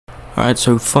Alright,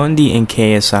 so Fundy and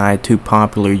KSI, two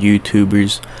popular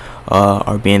YouTubers,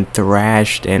 are being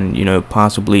thrashed and,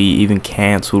 possibly even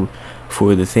canceled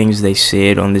for the things they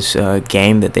said on this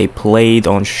game that they played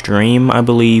on stream, I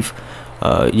believe.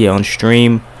 Yeah, on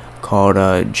stream, called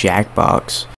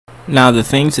Jackbox. Now, the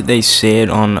things that they said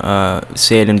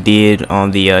and did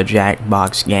on the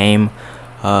Jackbox game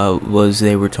was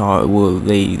they were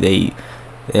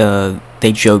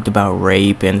they joked about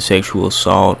rape and sexual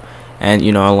assault. And,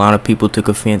 a lot of people took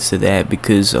offense to that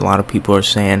because a lot of people are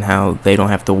saying how they don't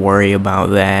have to worry about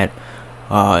that.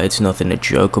 It's nothing to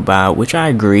joke about, which I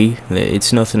agree.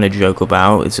 It's nothing to joke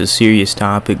about. It's a serious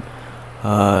topic,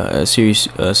 a serious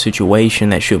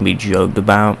situation that shouldn't be joked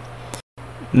about.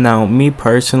 Now, me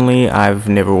personally, I've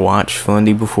never watched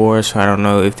Fundy before, so I don't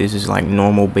know if this is like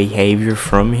normal behavior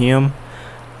from him.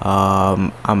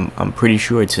 I'm pretty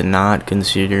sure it's not,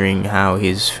 considering how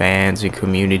his fans and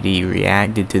community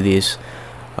reacted to this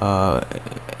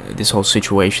this whole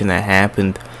situation that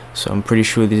happened. So I'm pretty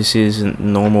sure this isn't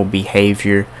normal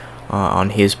behavior on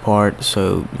his part.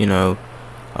 So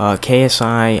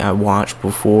KSI I watched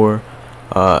before.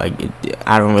 I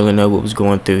don't really know what was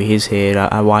going through his head.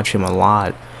 I watch him a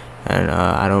lot, and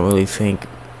I don't really think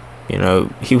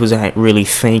he was really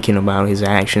thinking about his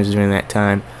actions during that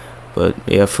time. But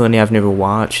yeah, Funny I've never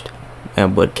watched,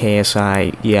 but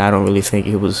KSI, yeah, I don't really think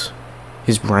his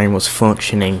brain was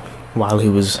functioning while he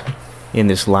was in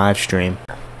this live stream.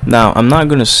 Now, I'm not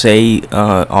gonna say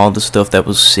all the stuff that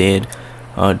was said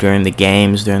during the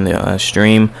games, during the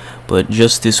stream, but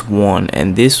just this one,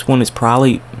 and this one is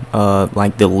probably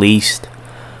like the least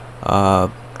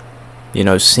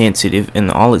sensitive, and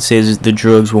all it says is the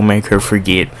drugs will make her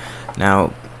forget.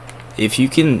 Now, if you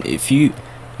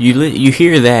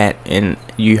hear that and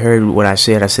you heard what I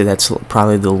said that's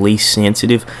probably the least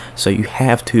sensitive, so you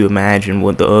have to imagine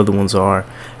what the other ones are,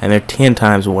 and they're 10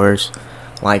 times worse.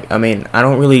 Like, I mean, I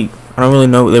don't really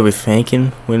know what they were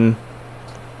thinking when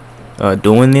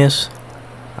doing this.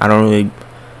 I'm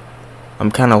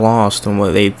kind of lost on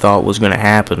what they thought was gonna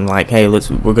happen. Like, hey,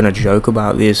 we're gonna joke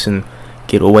about this and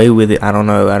get away with it. I don't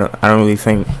know. I don't really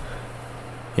think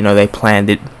they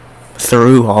planned it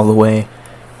through all the way.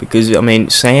 Because, I mean,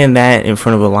 saying that in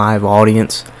front of a live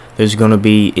audience,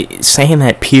 saying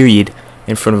that period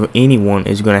in front of anyone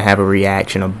is going to have a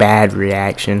reaction, a bad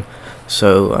reaction.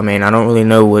 So, I mean, I don't really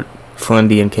know what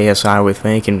Fundy and KSI were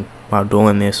thinking while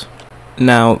doing this.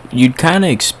 Now, you'd kind of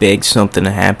expect something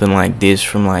to happen like this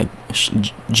from, like,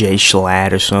 Jay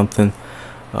Schlatt or something.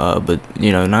 But,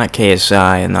 not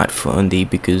KSI and not Fundy,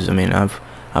 because, I mean,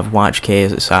 I've watched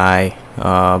KSI,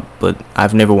 but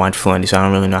I've never watched Fundy, so I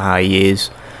don't really know how he is.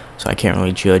 So I can't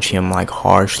really judge him like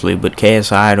harshly. But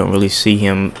KSI, I don't really see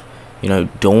him,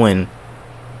 doing,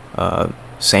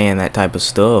 saying that type of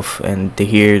stuff. And to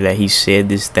hear that he said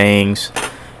these things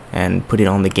and put it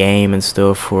on the game and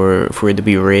stuff for it to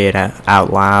be read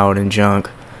out loud and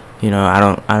junk,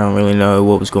 I don't really know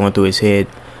what was going through his head.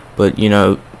 But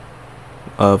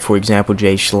for example,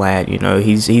 Jay Schlatt,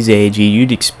 he's edgy. You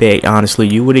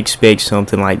would expect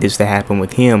something like this to happen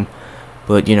with him,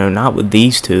 but not with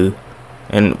these two.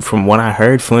 And from what I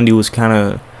heard, Fundy was kind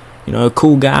of, a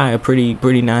cool guy, a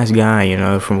pretty nice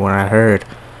guy, from what I heard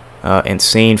and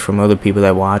seen from other people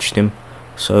that watched him.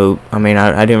 So, I mean,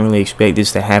 I didn't really expect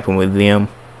this to happen with them.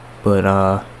 But,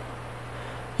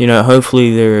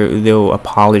 hopefully they'll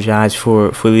apologize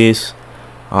for this.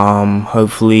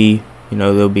 Hopefully,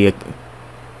 they'll be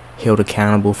held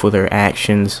accountable for their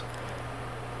actions.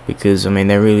 Because, I mean,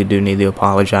 they really do need to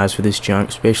apologize for this junk,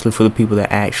 especially for the people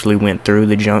that actually went through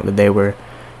the junk that they were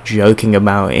joking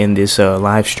about in this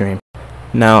live stream.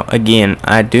 Now, again,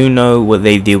 I do know what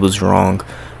they did was wrong,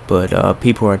 but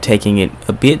people are taking it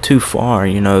a bit too far.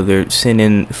 They're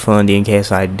sending Fundy and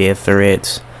KSI death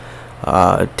threats,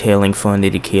 telling Fundy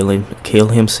to kill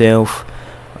himself,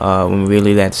 when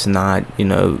really that's not,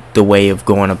 the way of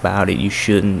going about it. You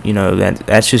shouldn't,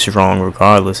 that's just wrong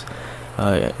regardless.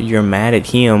 You're mad at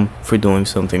him for doing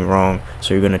something wrong,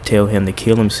 so you're gonna tell him to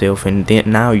kill himself, and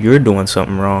then now you're doing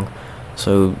something wrong.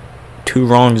 So two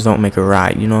wrongs don't make a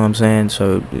right, you know what I'm saying?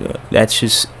 So that's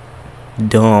just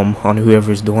dumb on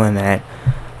whoever's doing that.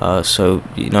 So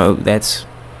it's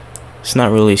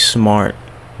not really smart,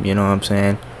 you know what I'm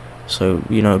saying? So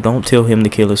don't tell him to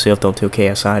kill himself, don't tell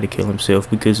KSI to kill himself,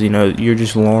 because you're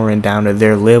just lowering down to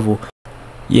their level.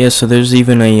 Yeah, so there's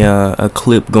even a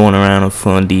clip going around of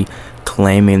Fundy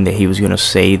claiming that he was going to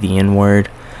say the N-word,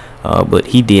 but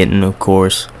he didn't, of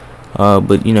course.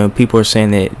 But people are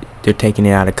saying that they're taking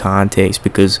it out of context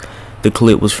because the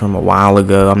clip was from a while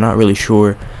ago. I'm not really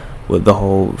sure what the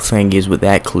whole thing is with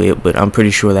that clip, but I'm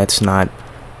pretty sure that's not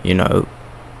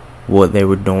what they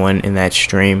were doing in that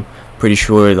stream. Pretty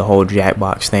sure the whole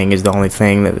Jackbox thing is the only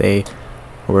thing that they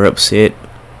were upset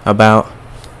about.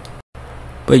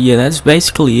 But yeah, that's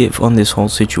basically it on this whole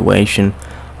situation.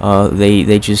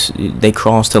 They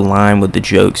crossed the line with the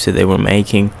jokes that they were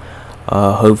making.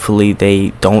 Hopefully they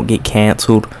don't get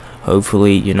canceled.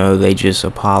 Hopefully, you know, they just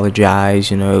apologize,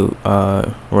 you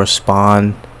know,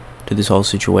 respond to this whole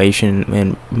situation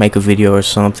and make a video or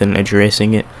something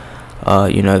addressing it.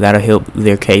 You know, that'll help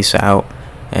their case out,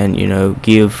 and, you know,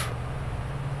 give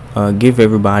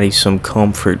everybody some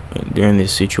comfort during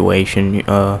this situation.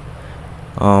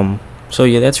 So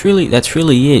yeah, that's really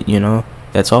it, you know.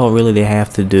 That's all really they have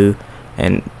to do,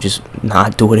 and just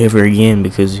not do it ever again,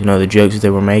 because, you know, the jokes they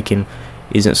were making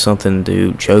isn't something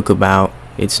to joke about.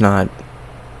 It's not.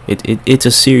 It's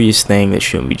a serious thing that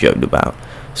shouldn't be joked about.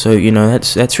 So, you know,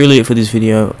 that's really it for this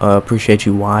video. Appreciate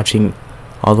you watching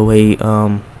all the way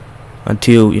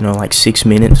until, you know, like 6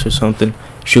 minutes or something.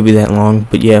 Should be that long,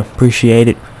 but yeah, appreciate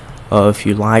it. If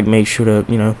you like, make sure to,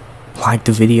 you know, like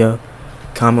the video,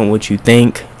 comment what you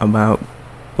think about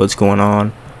what's going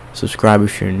on, subscribe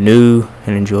if you're new,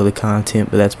 and enjoy the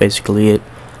content. But that's basically it.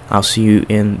 I'll see you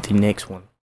in the next one.